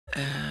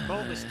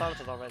Probably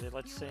started already.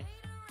 Let's see.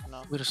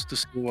 No. Where's to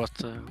see what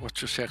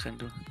ciurcea can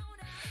do?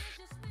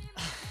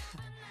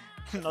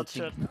 Not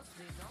sure.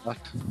 What?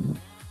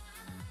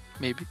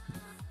 Maybe.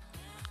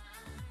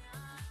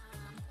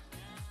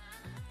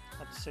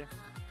 Let's see.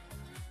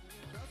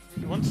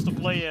 He wants to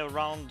play a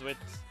round with...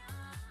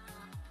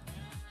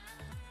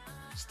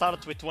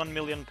 Start with 1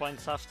 million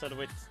points after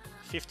with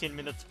 15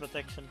 minutes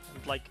protection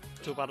and like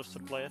 2 battles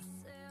per player.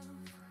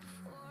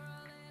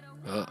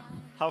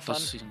 How fun.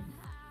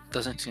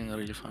 Doesn't seem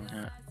really fun,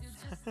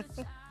 yeah.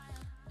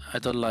 I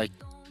don't like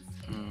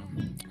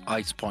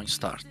ice point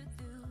start.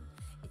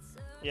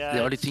 Yeah,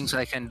 the only things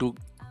I can do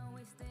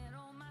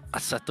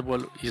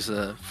acceptable is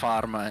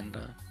farm and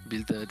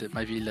build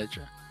my village.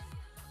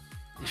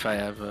 If I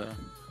have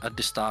at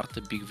the start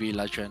a big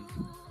village and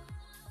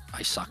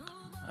I suck,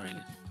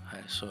 really.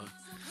 So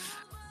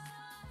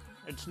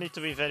it just needs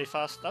to be very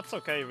fast. That's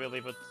okay, really,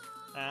 but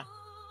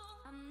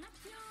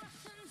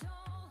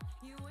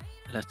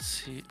let's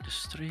see the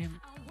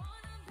stream.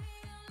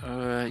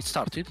 It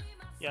started.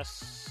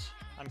 Yes,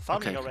 I'm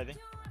farming already.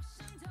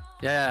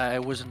 Yeah, I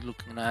wasn't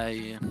looking.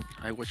 I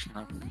watched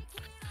now.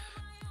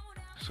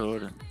 So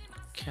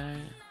okay.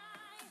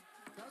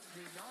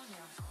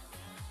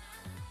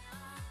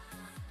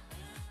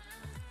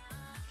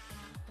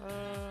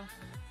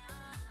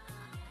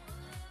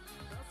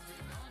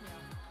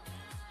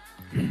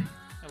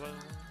 Hello.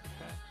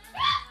 Okay.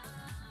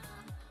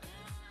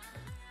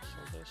 So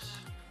this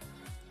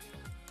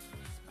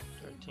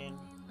 13.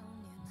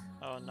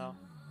 Oh no.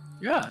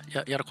 Yeah,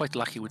 you're quite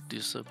lucky with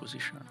this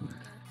position.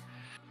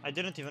 I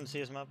didn't even see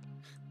his map.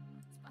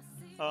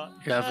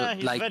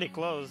 He's like, very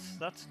close.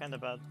 That's kind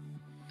of bad.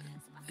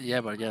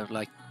 Yeah, but you have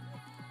like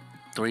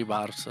 3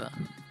 bars,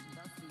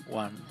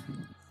 one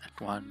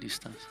at one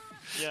distance.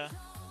 Yeah.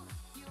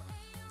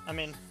 I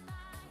mean,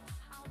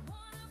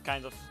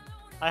 kind of.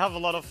 I have a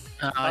lot of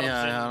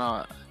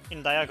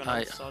in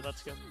diagonal, so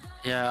that's good.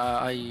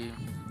 Yeah,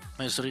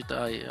 I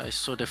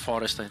saw the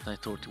forest and I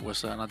thought it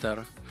was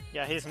another.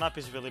 Yeah, his map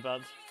is really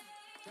bad.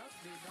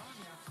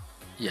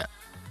 Yeah.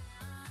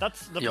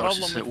 That's the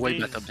problem with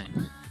these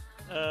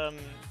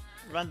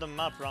random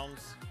map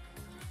rounds.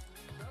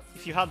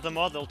 If you had the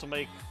model to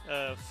make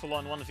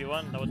full-on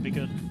 1v1, that would be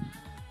good.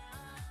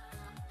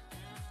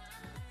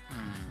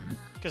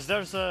 Because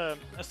there's a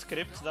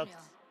script that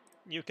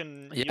you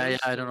can use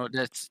I don't know,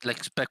 that's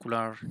like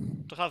specular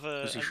to have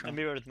a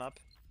mirrored map.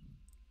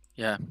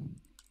 Yeah,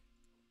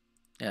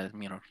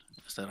 mirror,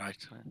 is that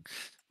right?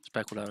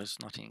 Specular is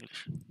not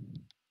English.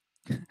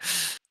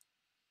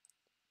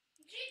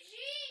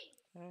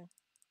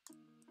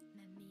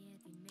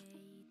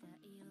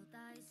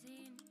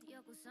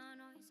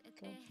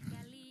 Okay.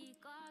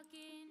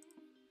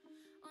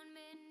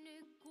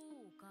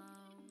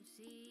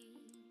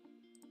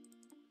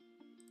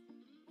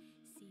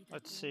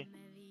 Let's see.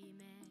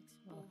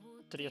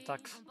 3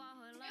 attacks.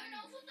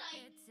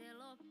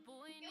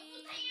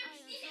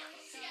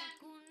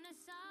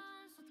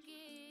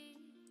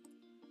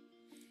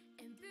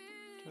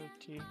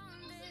 30.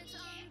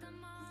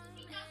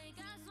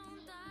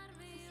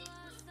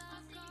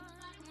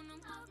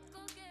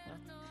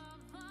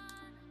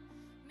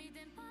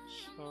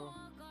 So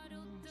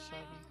 7.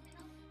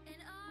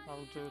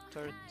 I'll do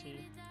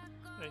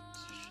 38.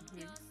 Should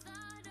be.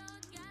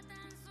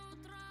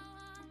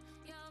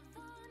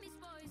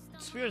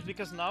 It's weird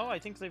because now I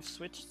think they've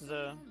switched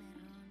the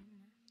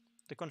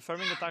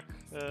confirming attack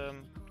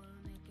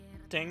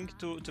thing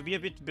to be a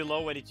bit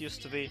below where it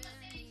used to be.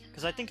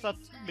 Because I think that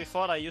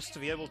before I used to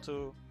be able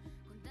to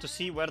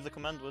see where the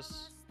command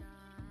was,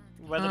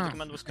 whether the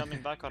command was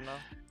coming back or no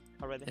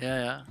already.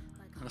 Yeah,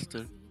 that's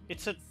true.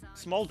 It's a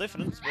small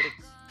difference, but it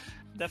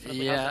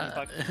definitely has an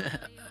impact.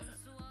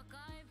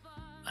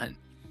 I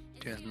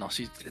didn't notice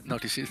it.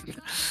 Let's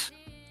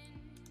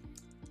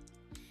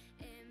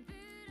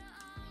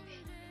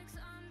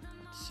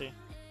see.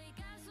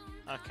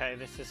 Okay,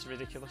 this is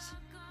ridiculous.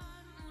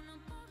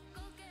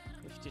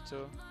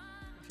 52,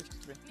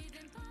 53.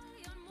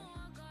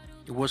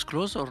 It was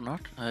close or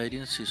not? I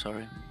didn't see,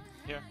 sorry.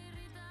 Here.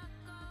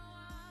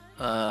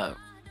 No,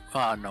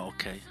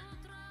 okay.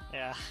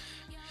 Yeah.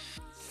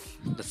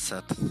 That's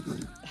sad.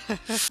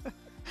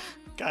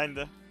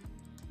 Kinda.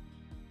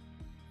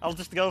 I'll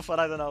just go for,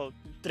 I don't know,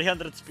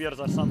 300 spears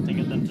or something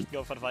and then just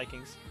go for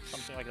Vikings.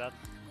 Something like that.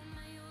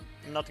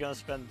 I'm not gonna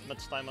spend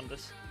much time on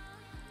this.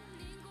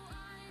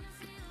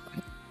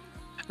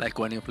 Like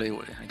when you play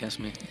against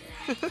me.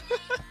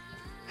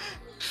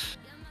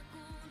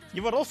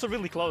 You were also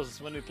really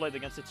close when we played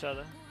against each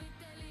other.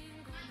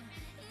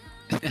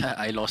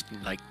 I lost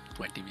in like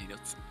 20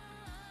 minutes.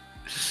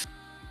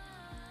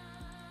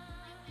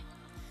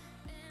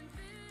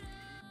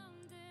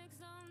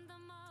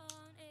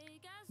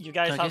 You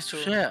guys have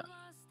to...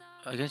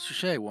 Against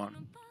ciurcea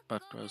won,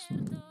 but was...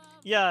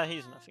 Yeah,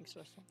 he's nothing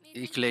special.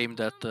 He claimed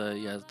that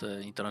he has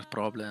the internet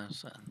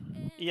problems.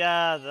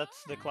 Yeah,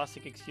 that's the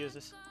classic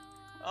excuses.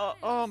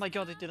 Oh my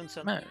god, it didn't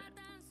send.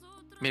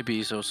 Maybe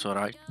he's also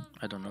right.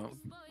 I don't know.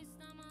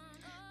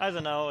 I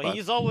don't know. But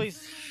he's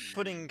always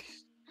putting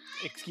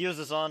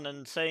excuses on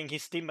and saying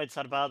his teammates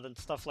are bad and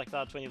stuff like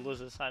that when he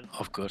loses.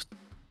 Of course.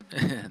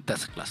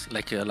 That's a classic,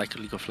 like a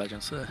League of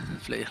Legends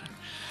player.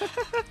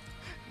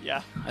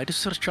 Yeah. I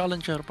deserve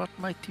challenger, but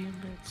my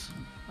teammates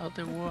are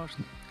the worst.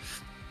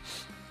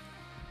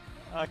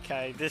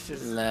 Okay, this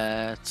is...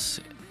 Let's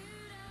see.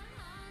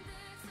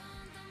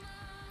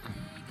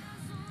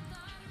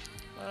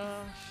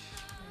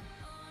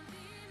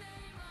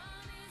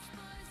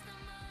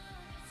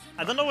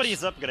 I don't know what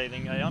he's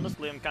upgrading. I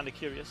honestly am kind of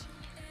curious.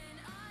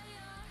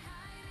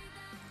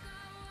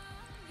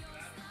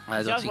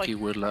 I don't think he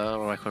will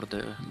record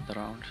the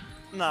round.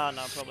 No,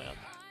 probably not.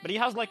 But he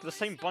has like the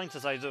same points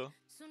as I do.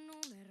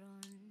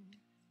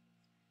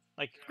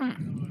 Like,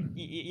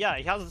 yeah,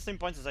 he has the same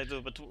points as I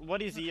do, but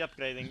what is he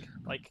upgrading?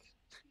 Like...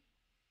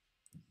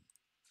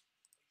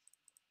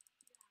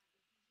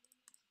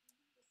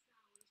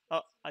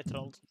 Oh, I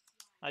trolled.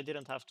 I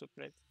didn't have to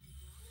upgrade.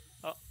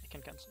 Oh, I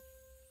can cancel.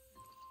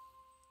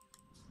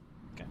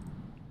 Okay,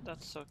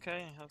 that's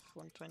okay. I have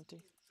 120,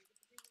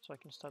 so I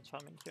can start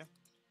farming here.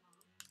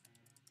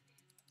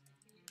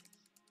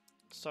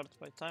 Start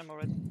by time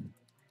already.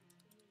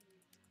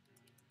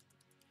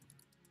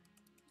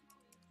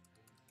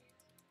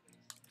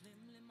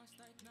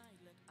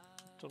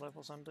 Two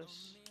levels on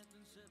this.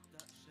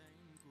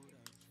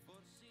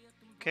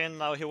 Okay,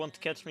 now he won't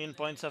catch me in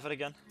points ever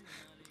again.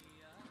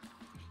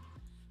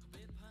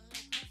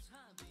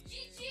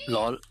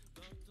 Lol.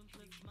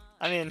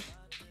 I mean,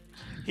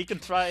 he can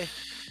try.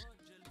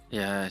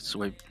 Yeah, it's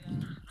way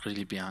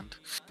really beyond.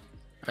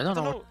 I don't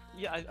know.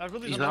 Yeah, I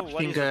really He's don't know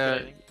what he's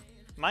upgrading.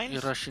 Mines?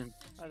 He's rushing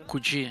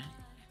Kuji.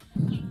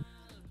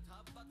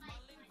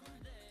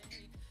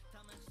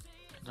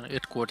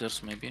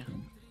 Headquarters maybe.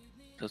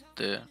 That's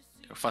the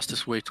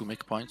fastest way to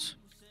make points.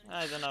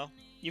 I don't know.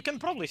 You can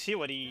probably see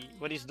what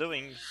he's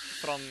doing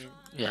from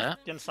the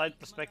inside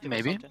perspective.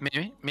 Maybe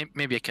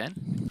I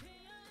can.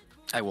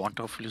 I won't,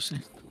 obviously.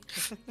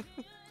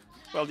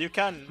 Well, you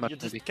can. But you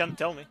just can't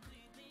tell me.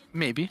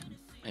 Maybe.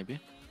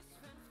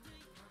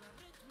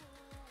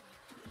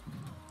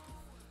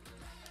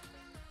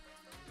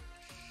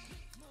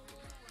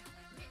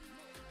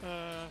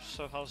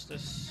 So how's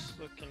this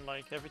looking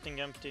like? Everything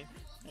empty.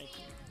 I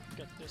can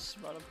get this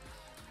right up.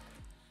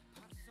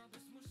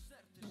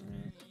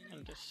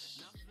 And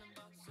this.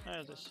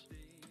 This.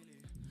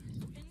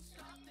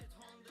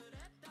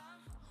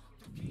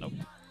 Nope.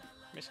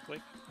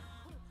 Misclick.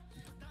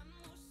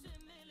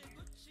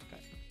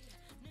 Okay.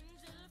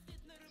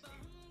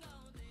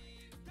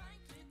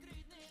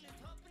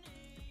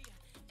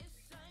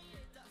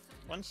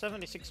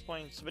 $176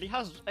 points, but he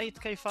has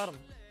 8k farm.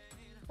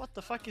 What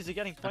the fuck is he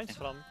getting points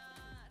from?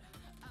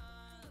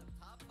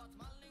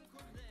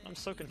 I'm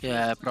so confused.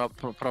 Yeah,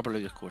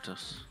 probably the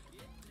quarters.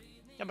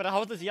 Yeah, but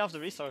how does he have the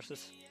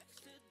resources?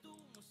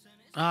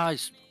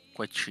 It's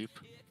quite cheap.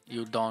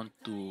 You don't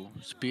do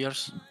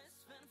spears.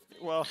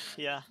 Well,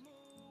 yeah.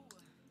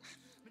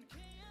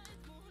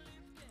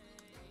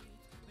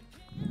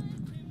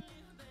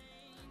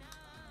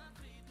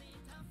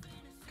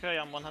 Okay,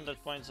 I'm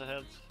 100 points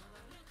ahead.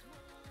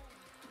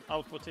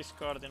 I'll put his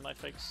card in my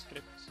fake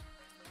script.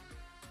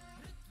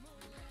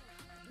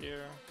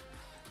 Here.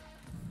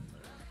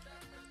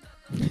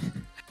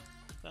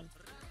 Then.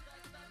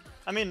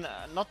 I mean,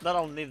 not that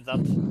I'll need that.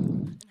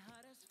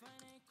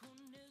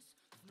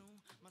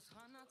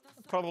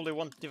 Probably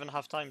won't even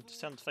have time to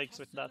send fakes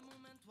with that.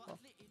 Well.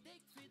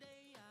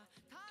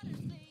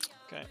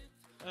 Okay.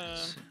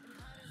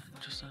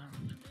 Just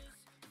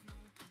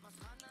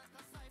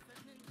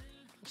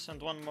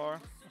send one more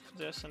of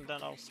this and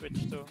then I'll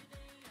switch to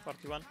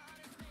 41.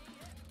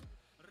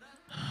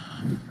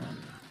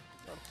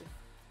 30.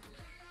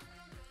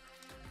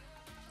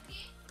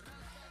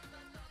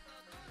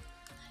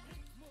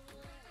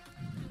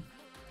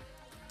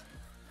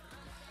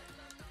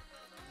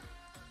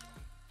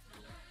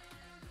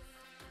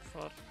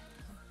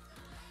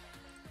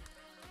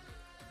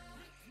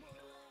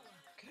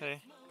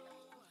 Okay.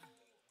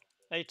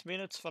 8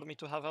 minutes for me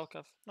to have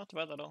Elcav. Not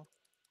bad at all.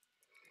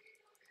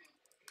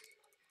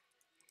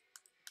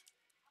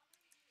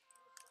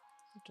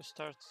 To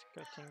start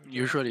cutting.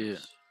 Usually.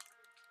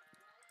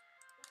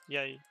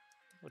 Yeah.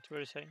 What were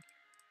you saying?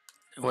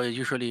 Well,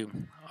 usually,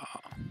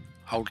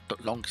 how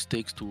long it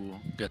takes to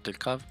get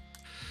Elcav?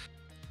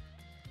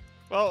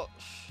 Well,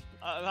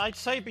 I'd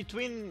say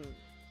between.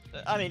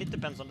 I mean, it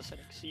depends on the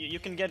settings. You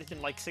can get it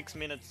in like 6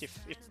 minutes if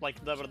it's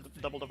like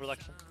double the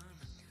production.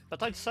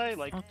 But I'd say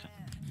like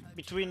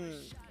between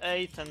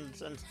 8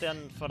 and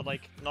 10 for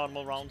like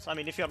normal rounds. I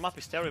mean, if your map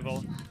is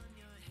terrible,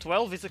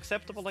 12 is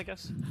acceptable, I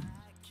guess.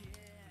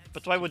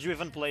 But why would you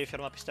even play if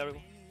your map is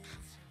terrible?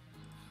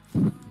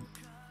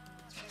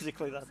 It's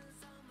basically that.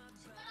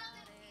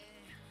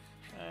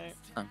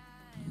 Okay.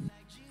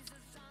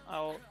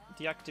 I'll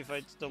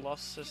deactivate the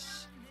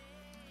losses.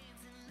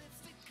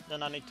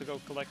 Then I need to go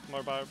collect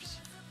more barbs.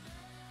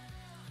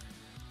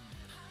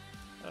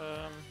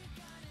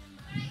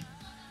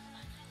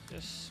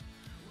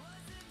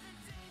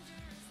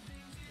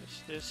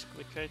 This,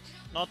 click 8.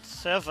 Not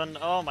 7,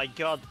 oh my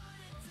god.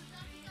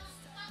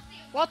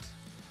 What?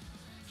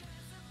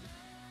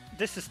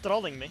 This is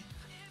trolling me.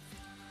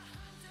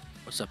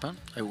 What's happened?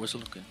 I was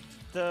looking.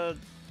 The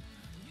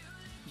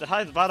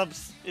hide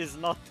barbs is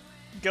not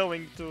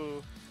going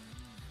to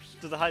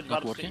the hide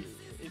Not barbs. working?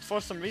 It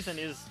for some reason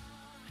is.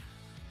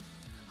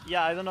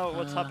 Yeah, I don't know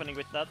what's happening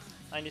with that.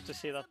 I need to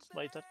see that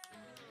later.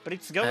 But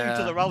it's going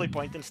to the rally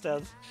point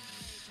instead.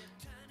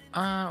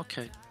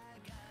 Okay.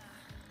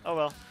 Oh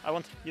well, I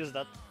won't use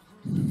that.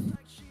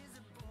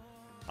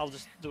 I'll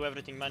just do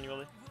everything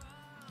manually.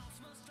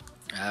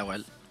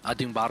 Well,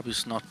 adding barb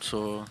is not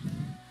so...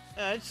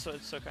 It's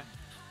okay.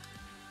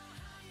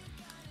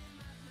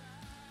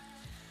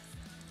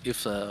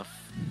 If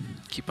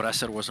key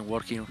presser wasn't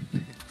working,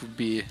 it would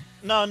be...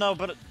 No,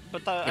 but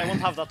I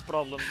won't have that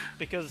problem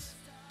because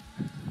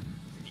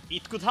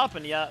it could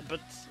happen, yeah.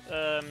 But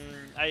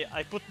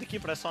I put the key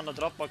press on a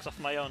Dropbox of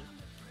my own,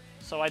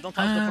 so I don't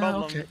have the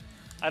problem. Okay.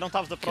 I don't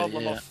have the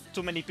problem yeah. of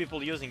too many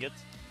people using it.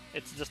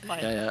 It's just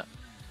mine. Yeah.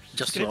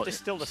 Just Script is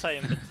still the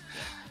same. But,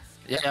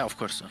 yeah, of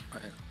course.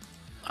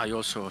 I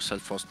also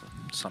self-host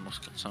some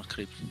scripts.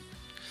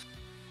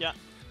 yeah.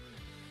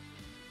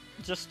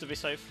 Just to be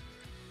safe.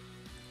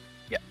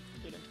 Yeah.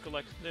 Didn't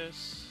collect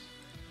this.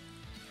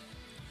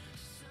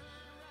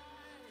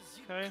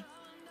 Okay.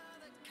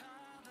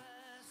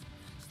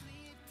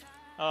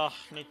 Ah,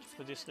 need to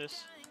produce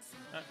this.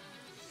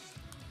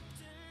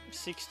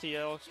 60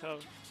 out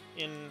of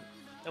in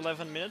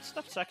 11 minutes.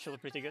 That's actually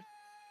pretty good.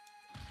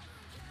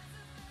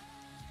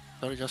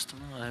 Sorry, just a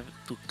moment. I have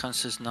to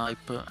cancel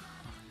snipe.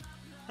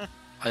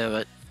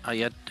 I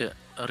had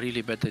a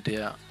really bad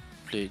idea.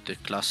 Play the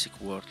classic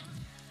world.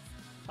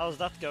 How's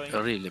that going?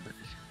 A really bad.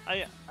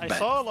 I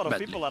saw a lot of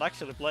people are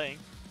actually playing.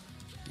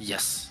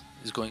 Yes,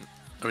 it's going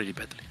really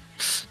badly.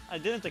 I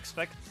didn't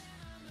expect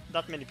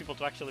that many people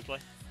to actually play.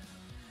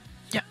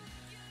 Yeah,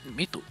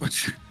 me too.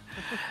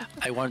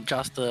 I want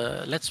just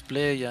let's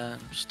play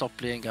and stop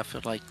playing after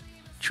like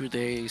 2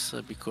 days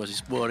because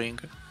it's boring.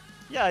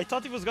 Yeah, I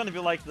thought it was gonna be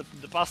like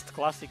the past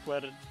classic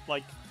where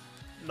like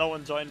no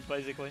one joined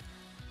basically.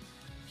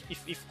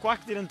 If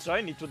Quack didn't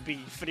join, it would be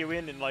free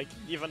win in like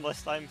even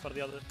less time for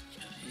the other.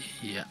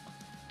 Yeah,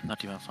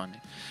 not even funny.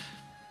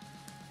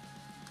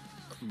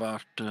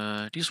 But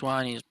this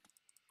one is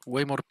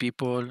way more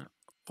people,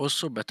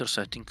 also better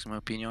settings in my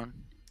opinion.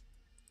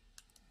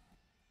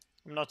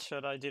 I'm not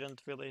sure, I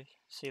didn't really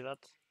see that.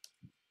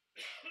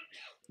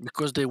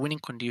 Because the winning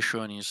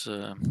condition is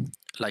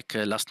like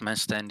last man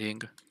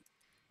standing.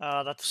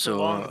 That's so,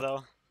 too long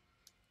though.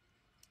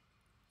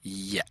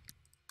 Yeah.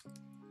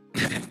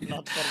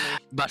 Not for me.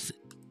 But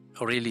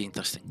really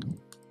interesting.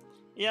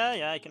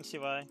 Yeah, I can see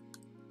why.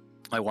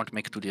 I won't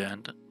make it to the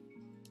end.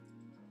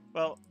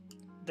 Well,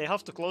 they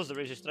have to close the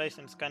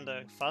registrations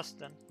kinda fast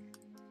then.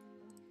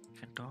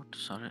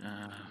 Sorry.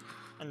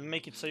 And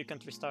make it so you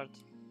can't restart.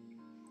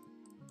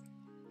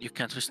 You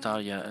can't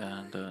restart, yeah,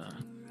 and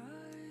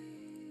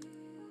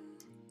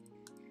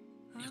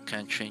you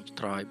can change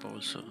tribe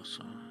also.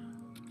 So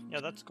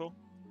yeah, that's cool.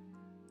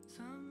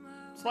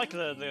 It's like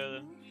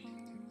the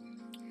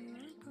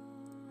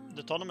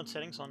tournament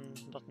settings on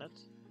 .NET.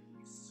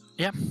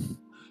 Yeah.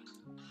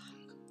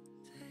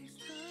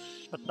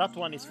 But that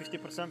one is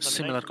 50%.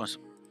 Similar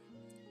concept.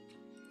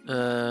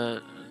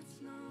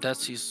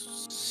 That is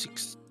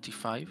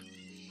 65.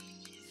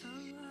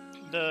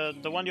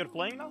 The one you're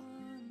playing now?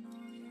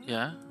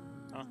 Yeah.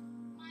 Oh.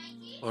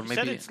 Or you maybe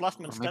said it's last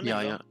man standing.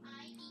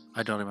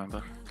 I don't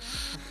remember.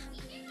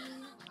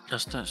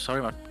 Just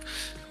sorry, but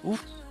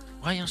oof,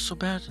 why am I so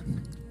bad?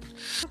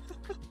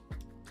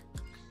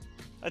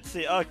 Let's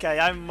see. Okay,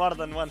 I'm more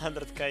than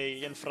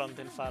 100k in front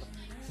in far.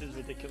 This is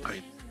ridiculous.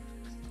 Great.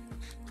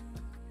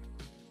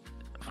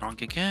 Wrong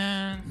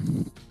again.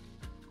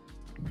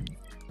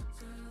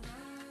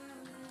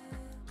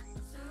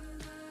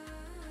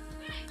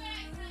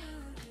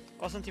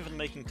 Wasn't even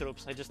making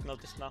troops. I just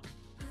noticed now.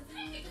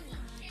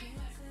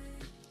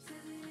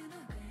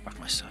 Fuck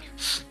myself.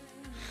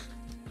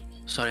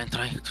 Sorry, I'm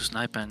trying to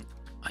snipe and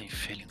I'm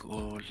failing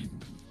all.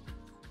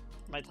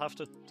 Might have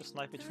to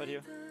snipe it for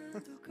you.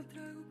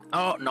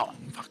 Oh no,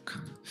 fuck.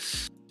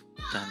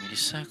 10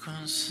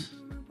 milliseconds.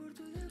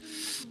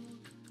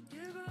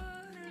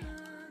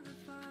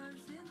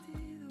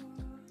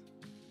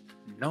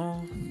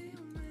 No.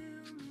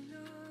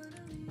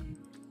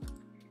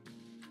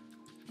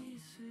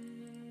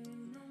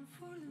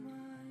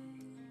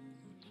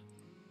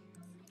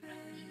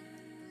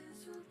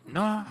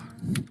 No.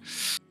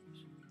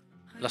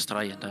 Let's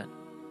try and then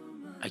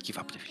I give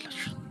up the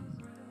village.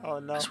 Oh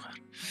no. I swear.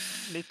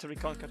 Need to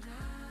reconquer.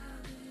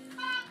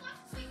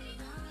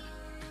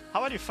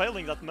 How are you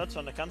failing that much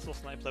on the cancel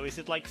snipe though? Is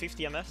it like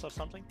 50 ms or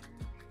something?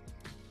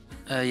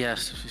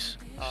 Yes, it's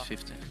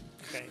 50.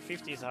 Okay,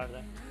 50 is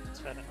harder. It's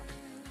fair enough.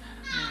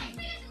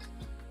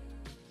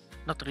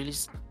 Not really.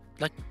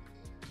 Like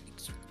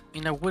it's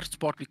in a weird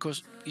spot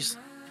because it's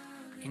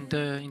in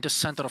the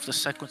center of the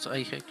sequence.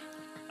 I hate.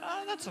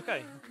 That's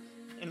okay,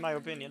 in my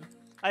opinion.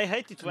 I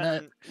hate it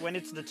when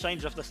it's the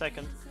change of the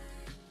second.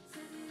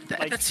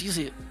 That's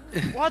easy.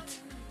 What?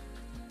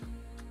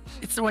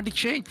 It's the one they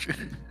change.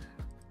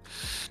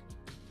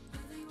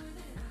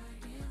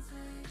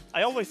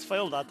 I always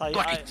fail that.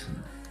 Got it.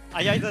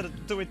 I either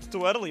do it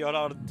too early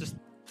or just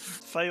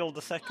fail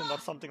the second or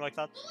something like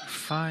that.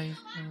 5.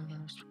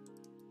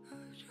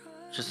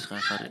 Just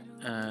gaan fare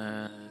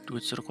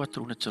 204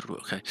 102.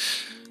 Okay.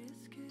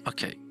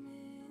 Okay.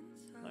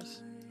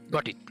 Nice.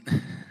 Got it.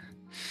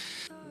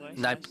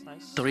 Nice,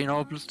 nice. 3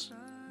 nobles.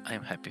 I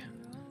am happy.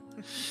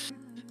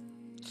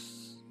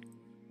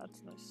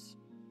 That's nice.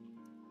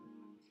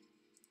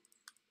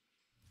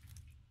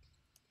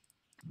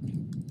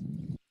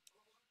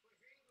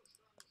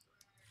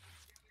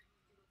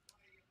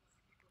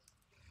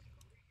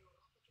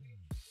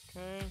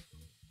 Okay.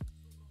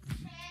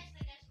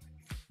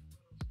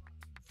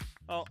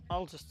 Oh,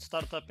 I'll just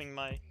start upping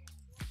my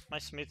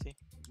smithy.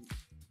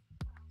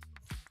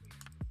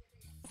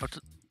 What?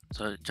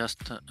 So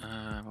just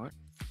what?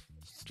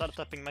 Start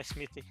upping my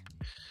smithy,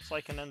 so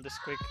I can end this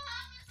quick.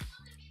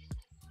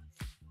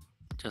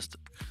 Just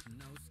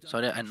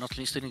sorry, I'm not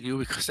listening to you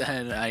because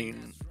I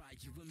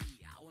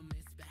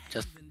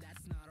just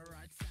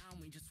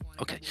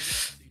okay.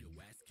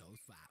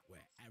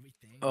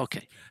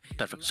 Okay,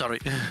 perfect. Sorry.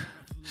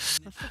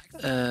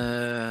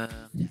 How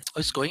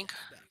it's going?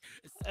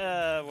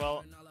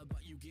 Well,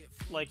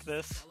 like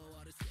this.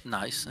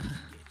 Nice.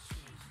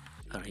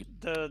 Alright.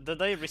 The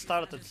day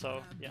restarted,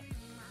 so yeah.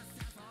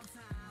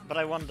 But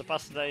I won the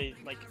past day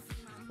like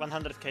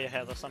 100k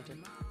ahead or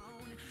something.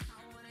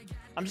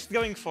 I'm just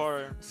going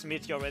for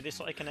Smithy already,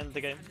 so I can end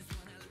the game.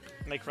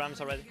 Make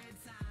Rams already.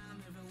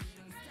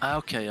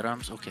 Okay,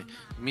 Rams. Okay.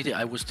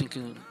 Immediately, I was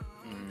thinking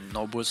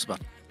nobles,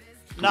 but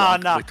No,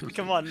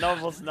 come on,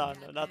 nobles, no,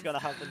 not gonna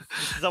happen.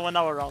 This is a 1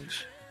 hour round.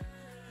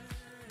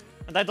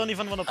 And I don't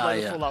even want to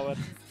play the full hour.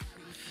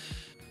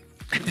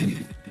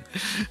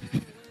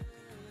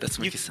 That's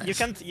making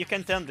sense. You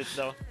can't end it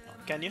though,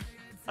 can you?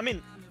 I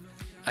mean,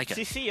 I can.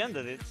 CC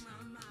ended it.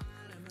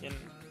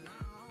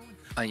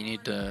 I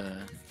need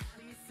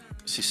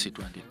CC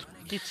to end it.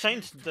 He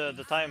changed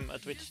the time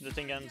at which the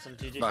thing ends on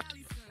GG. But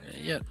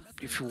yeah,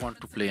 if you want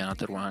to play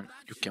another one,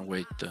 you can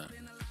wait.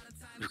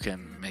 You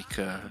can make.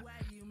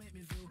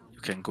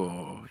 You can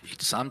go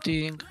eat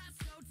something,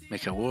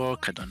 make a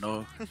walk. I don't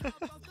know.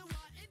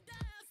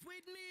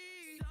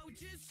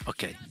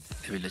 Okay,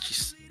 the village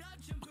is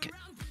okay.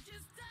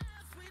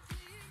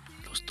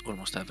 Lost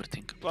almost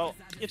everything. Well,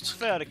 it's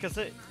fair because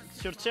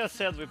ciurcea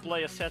said we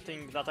play a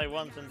setting that I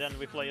want and then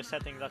we play a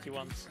setting that he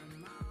wants.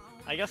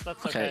 I guess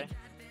that's okay.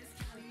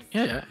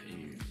 Yeah.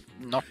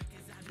 Not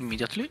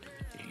immediately.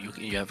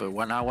 You have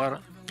 1 hour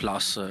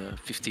plus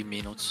 15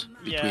 minutes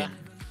between. Yeah.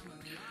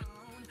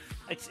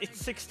 It's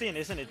 16,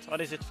 isn't it?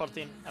 Or is it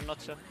 14? I'm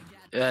not sure.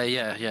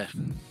 Yeah.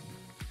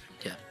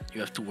 You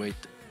have to wait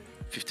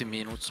 15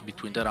 minutes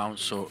between the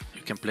rounds, so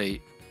you can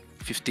play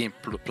 15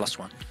 plus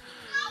 1.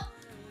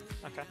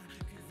 Okay.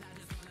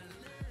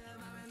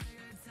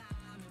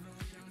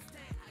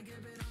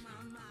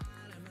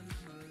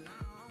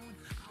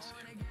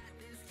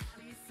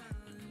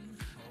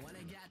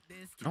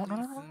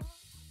 No.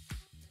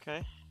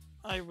 Okay.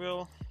 I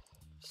will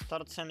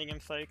start sending him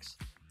fakes.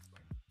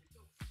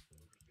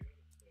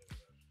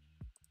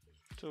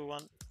 2,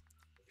 1.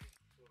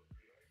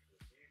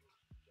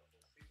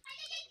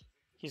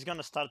 He's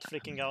gonna start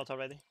freaking out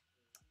already.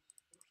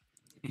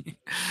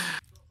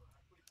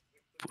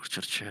 Poor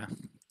ciurcea.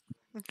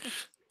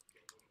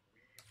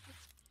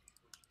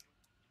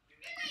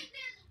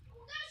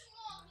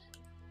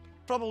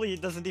 Probably he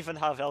doesn't even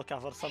have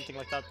Elcav or something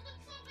like that.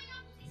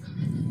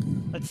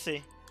 Let's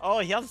see. Oh,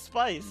 he has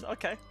spies.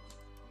 Okay.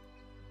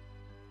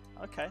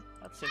 Okay,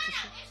 that's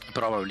interesting.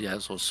 Probably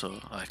has also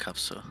Elcav,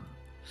 so.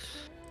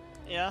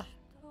 Yeah.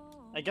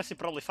 I guess he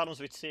probably farms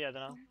with C, I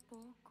don't know.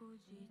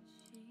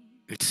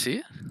 With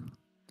C?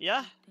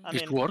 Yeah, I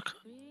mean... It work?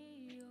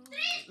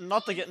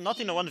 Not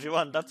in a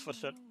 1v1, that's for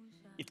sure.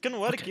 It can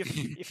work Okay.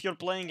 if you're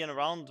playing in a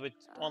round with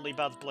only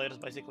bad players,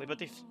 basically.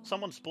 But if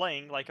someone's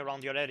playing, like,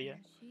 around your area,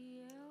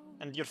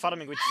 and you're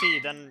farming with C,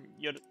 then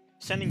you're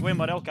sending way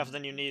more Elcav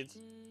than you need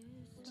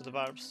to the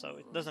barbs, so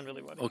it doesn't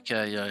really work.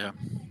 Okay, yeah.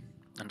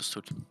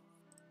 Understood.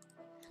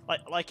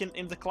 Like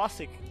in the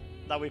classic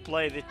that we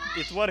played,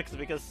 it worked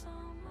because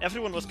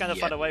everyone was kind of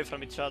far away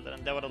from each other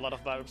and there were a lot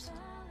of barbs.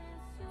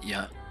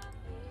 Yeah.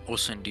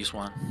 Also in this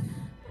one.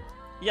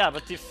 Yeah,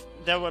 but if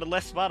there were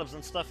less barbs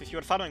and stuff, if you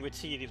were farming with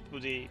seed, it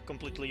would be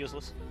completely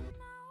useless.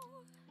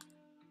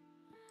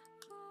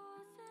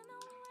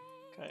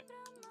 Okay.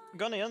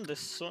 Gonna end this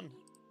soon,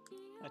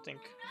 I think.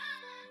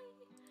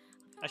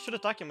 I should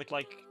attack him with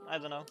like, I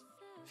don't know,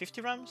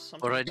 50 rams?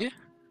 Something. Already?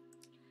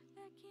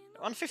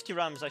 On 50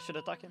 rams I should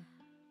attack him.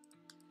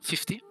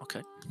 50?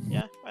 Okay.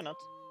 Yeah, why not?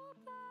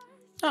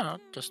 No,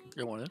 just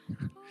you want it.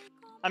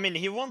 I mean,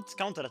 he won't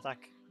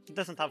counterattack. He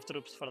doesn't have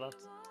troops for that.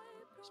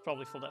 It's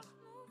probably full death.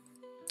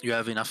 You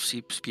have enough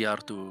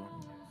CPR to...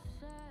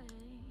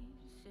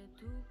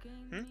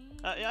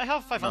 I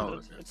have 500.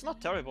 No. It's not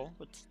terrible,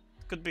 but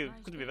could be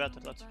better,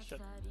 that's for sure.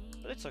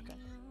 But it's okay.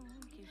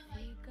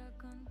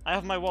 I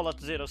have my wall at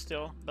 0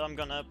 still, but I'm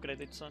gonna upgrade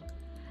it soon.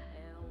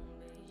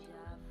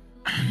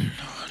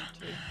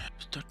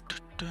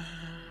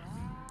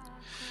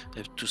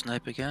 Have to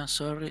snipe again,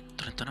 sorry.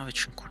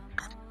 39,58.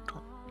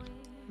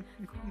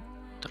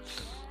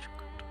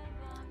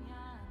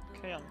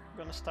 Okay, I'm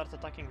gonna start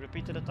attacking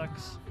repeated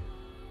attacks.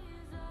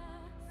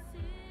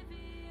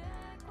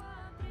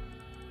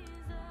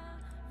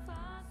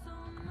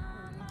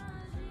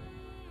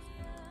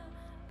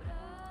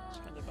 It's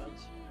kinda bad.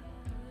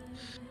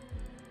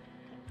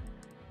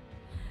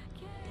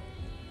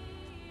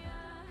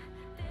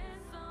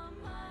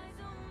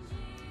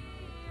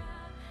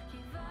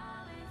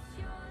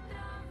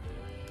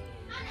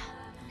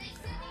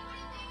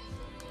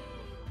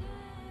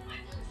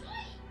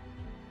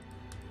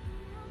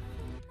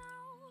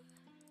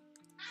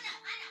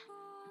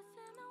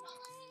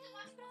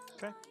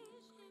 Okay.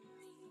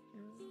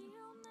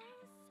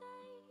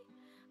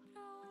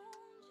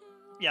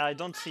 Yeah, I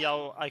don't see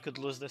how I could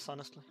lose this,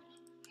 honestly.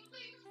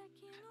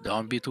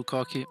 Don't be too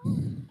cocky.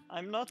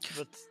 I'm not,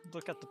 but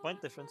look at the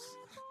point difference.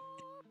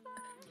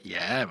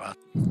 Yeah, but...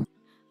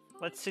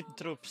 Let's see the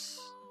troops.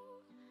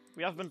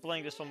 We have been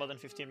playing this for more than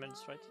 15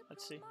 minutes, right?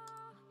 Let's see.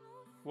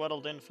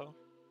 World info.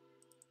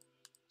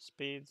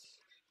 Speed.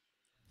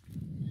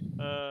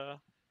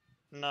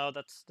 No,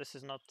 this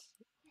is not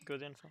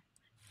good info.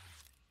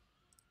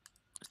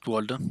 It's too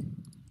old.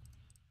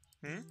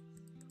 Hmm?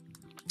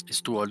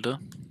 It's too old.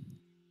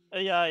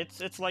 Yeah,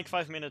 it's like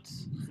 5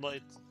 minutes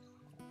late.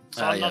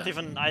 So I'm not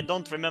even... I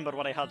don't remember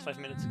what I had 5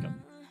 minutes ago.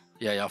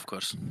 Yeah, of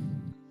course.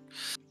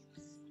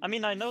 I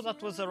mean, I know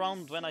that was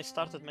around when I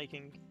started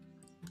making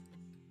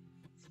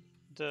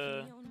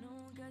the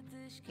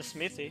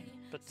smithy,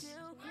 but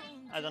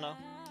I don't know.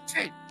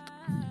 Hey.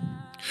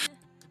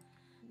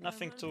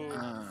 Nothing too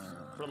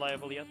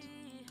reliable yet.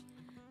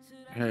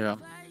 Yeah.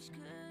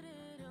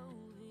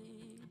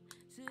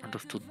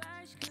 Understood.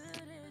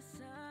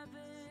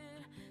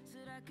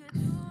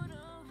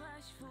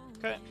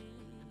 Okay.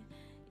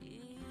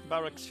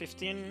 Barracks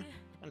 15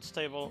 and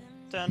stable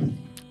 10.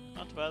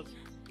 Not bad.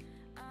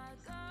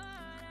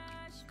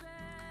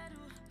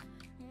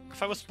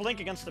 If I was playing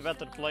against a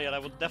better player, I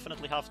would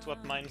definitely have to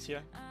up mines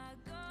here.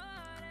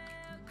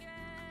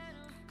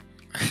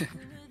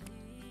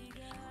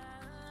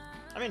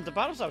 I mean, the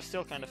barrels are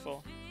still kind of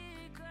full.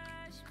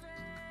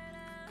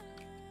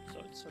 So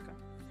it's okay.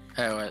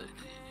 Yeah, well,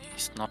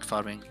 he's not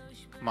farming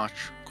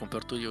much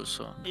compared to you,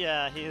 so...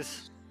 Yeah, he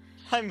is.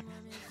 I'm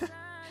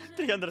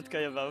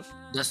 300k above.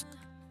 That's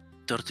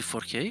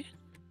 34k?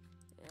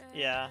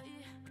 Yeah.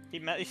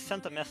 He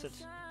sent a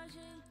message.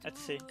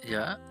 Let's see.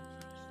 Yeah.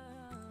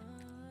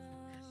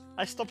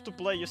 I stopped to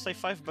play, you say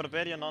 5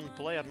 barbarian on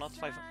player, not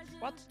 5...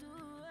 What?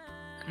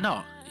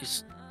 No,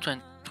 it's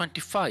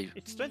 25.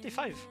 It's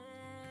 25.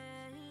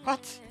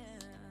 What?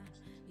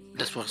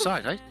 That's what's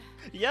right?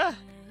 Yeah,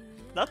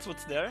 that's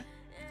what's there.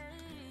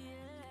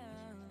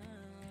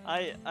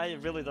 I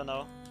really don't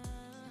know.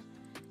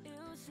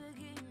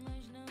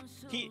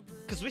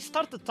 Because we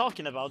started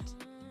talking about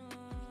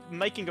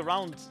making a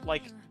round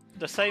like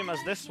the same as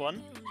this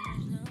one.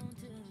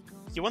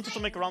 He wanted to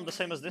make a round the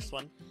same as this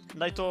one,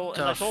 and I told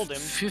him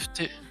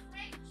 50.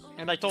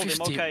 And I told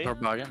him, okay.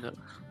 Barbarian.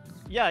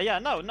 Yeah,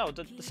 no,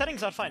 the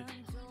settings are fine.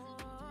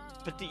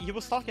 But he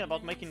was talking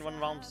about making one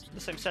round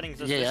the same settings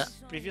as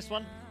this previous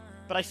one.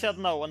 But I said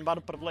no, 1 bar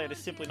per player is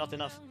simply not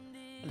enough.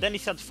 And then he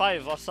said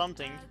 5 or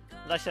something.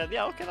 And I said,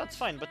 yeah, okay, that's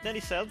fine. But then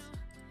he said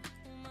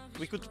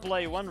we could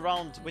play 1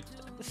 round with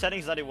the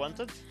settings that he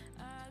wanted,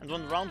 and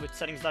 1 round with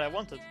settings that I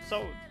wanted.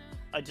 So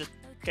I just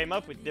came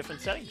up with different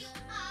settings.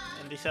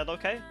 And he said,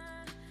 okay.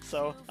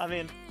 So, I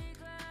mean,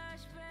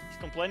 he's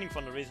complaining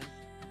for no reason.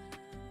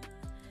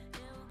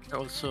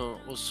 Also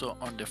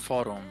on the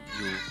forum,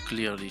 you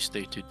clearly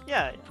stated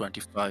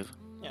 25.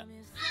 Yeah.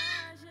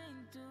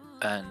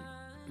 And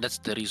that's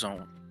the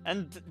reason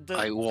and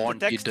I wanted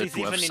the text is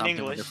to have even in something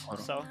English, on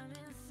the forum. so...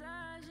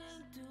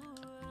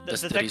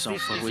 That's the reason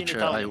for which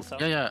Italian, so.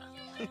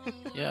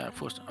 Yeah,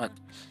 first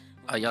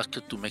I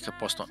asked to make a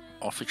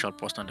official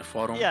post on the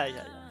forum.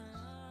 Yeah.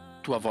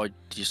 To avoid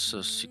this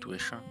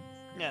situation.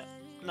 Yeah,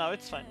 no,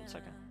 it's fine, it's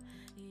okay.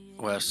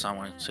 Where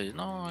someone says,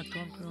 no, I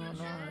don't know,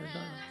 no, I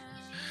don't.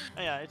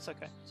 Yeah, it's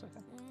okay,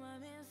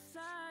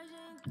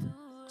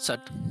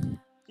 Sad.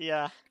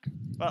 Yeah,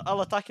 well,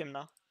 I'll attack him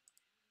now.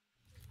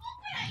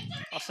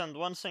 I'll send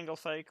 1 single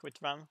fake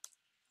with Ram,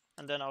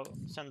 and then I'll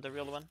send the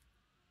real one.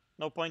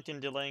 No point in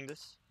delaying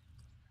this.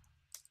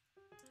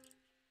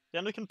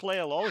 Then we can play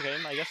a LoL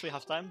game, I guess we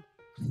have time.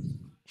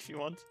 If you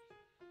want.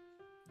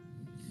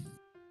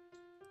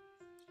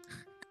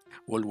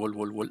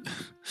 Wall.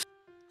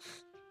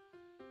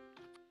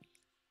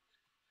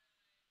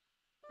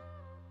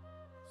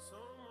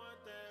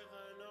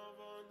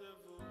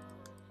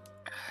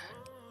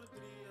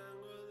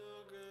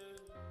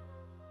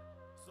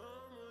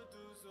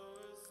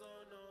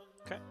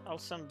 Okay, I'll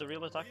send the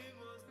real attack.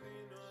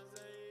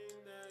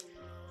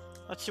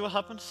 Let's see what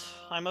happens.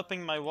 I'm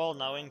upping my wall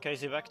now in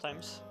case he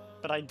backtimes,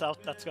 but I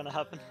doubt that's gonna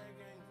happen.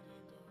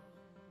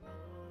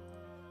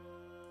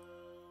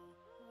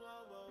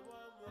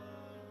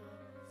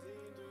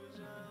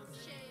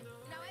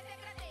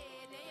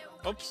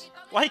 Oops.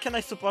 Why can I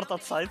support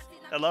outside?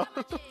 Hello?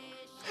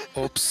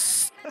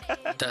 Oops.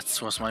 That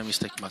was my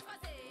mistake, but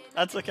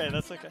That's okay,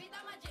 that's okay.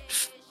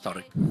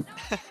 sorry.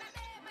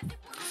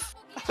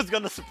 I was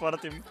gonna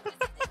support him.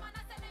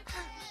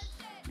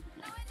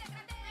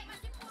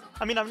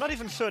 I mean, I'm not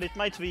even sure, it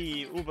might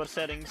be Uber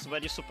settings where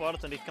you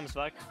support and it comes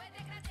back.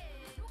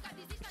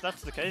 If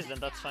that's the case, then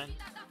that's fine.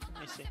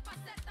 Let me see.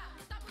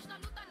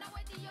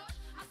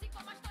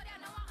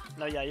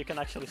 No, yeah, you can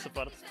actually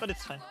support, but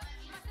it's fine.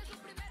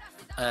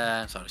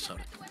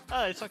 Sorry.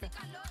 Ah, it's okay.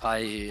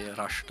 I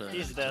rushed.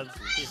 He's dead.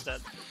 He's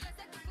dead.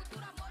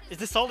 Is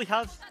this all he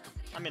had?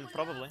 I mean,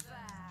 probably.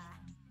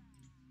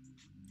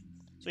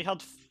 So he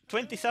had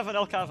 27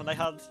 LCAV and I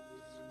had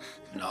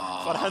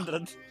No.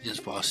 400. It's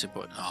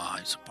possible. No,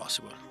 it's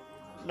impossible.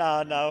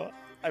 No.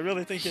 I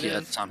really think it He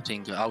had is.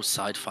 something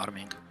outside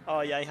farming.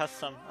 Oh yeah, he has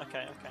some.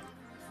 Okay.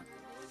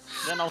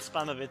 Then I'll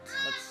spam a bit.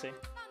 Let's see.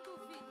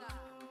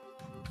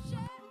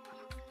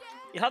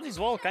 He had his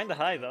wall kinda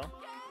high though.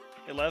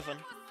 11.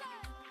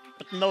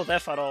 But no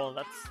def at all.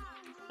 That's.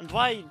 And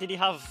why did he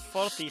have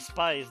 40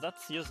 spies?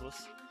 That's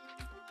useless.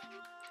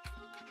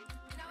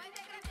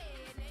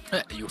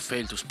 You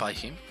failed to spy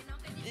him.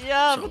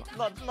 Yeah, So-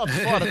 but not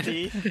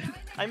 40.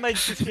 I made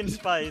 15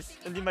 spies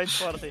and he made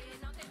 40.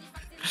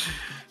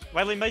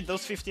 While he made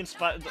those 50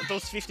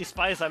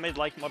 spies, I made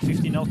like more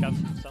 15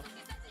 LCAV, so.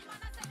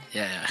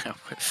 Yeah.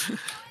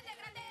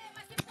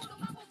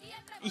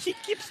 He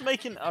keeps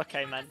making...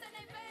 Okay, man.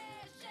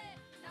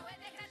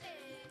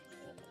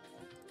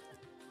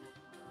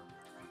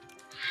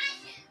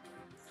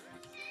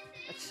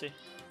 Let's see.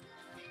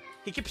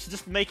 He keeps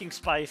just making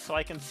spies so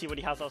I can see what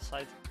he has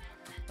outside.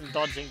 And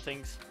dodging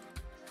things.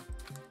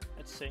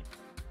 Let's see.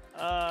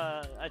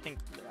 I think...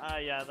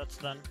 yeah, that's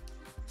done.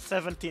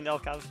 17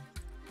 LCAV.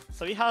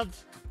 So he had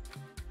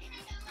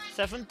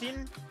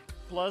 17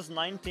 plus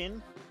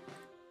 19.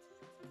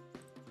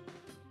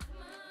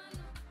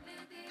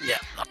 Yeah,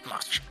 not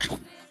much.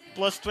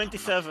 Plus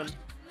 27.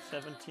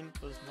 17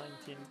 plus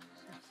 19.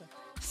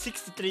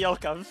 63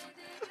 LCAV.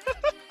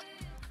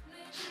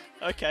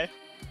 Okay.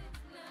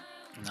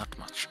 Not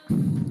much.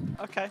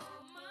 Okay.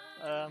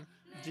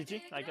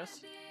 GG, I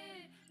guess.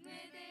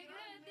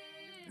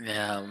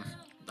 Yeah,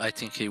 I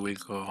think he will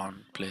go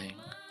on playing.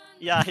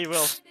 Yeah, he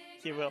will.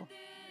 He will.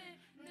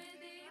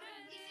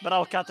 But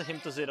I'll cut him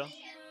to 0.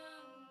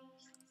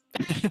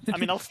 I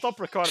mean, I'll stop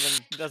recording.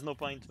 There's no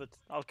point, but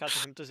I'll cut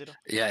him to 0.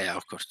 Yeah,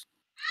 of course.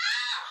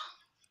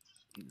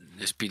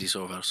 The speed is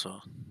over, so